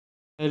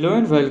Hello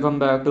and welcome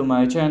back to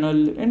my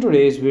channel. In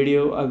today's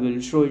video, I will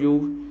show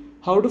you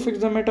how to fix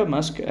the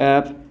MetaMask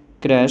app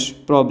crash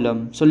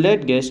problem. So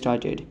let's get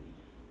started.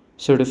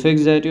 So to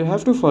fix that, you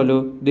have to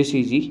follow this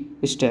easy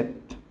step.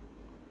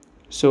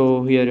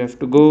 So here you have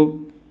to go.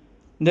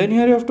 Then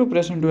here you have to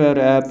press into your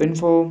app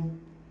info.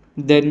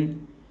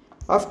 Then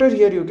after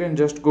here you can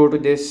just go to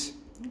this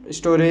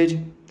storage,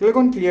 click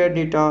on clear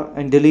data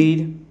and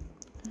delete.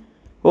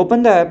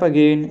 Open the app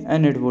again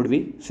and it would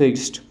be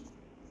fixed.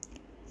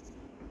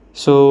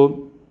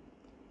 So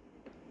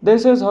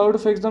this is how to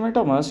fix the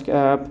MetaMask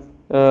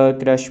app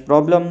crash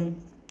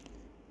problem.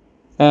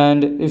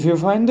 And if you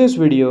find this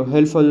video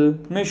helpful,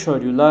 make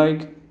sure you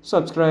like,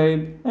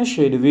 subscribe and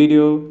share the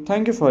video.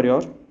 Thank you for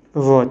your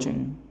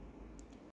watching.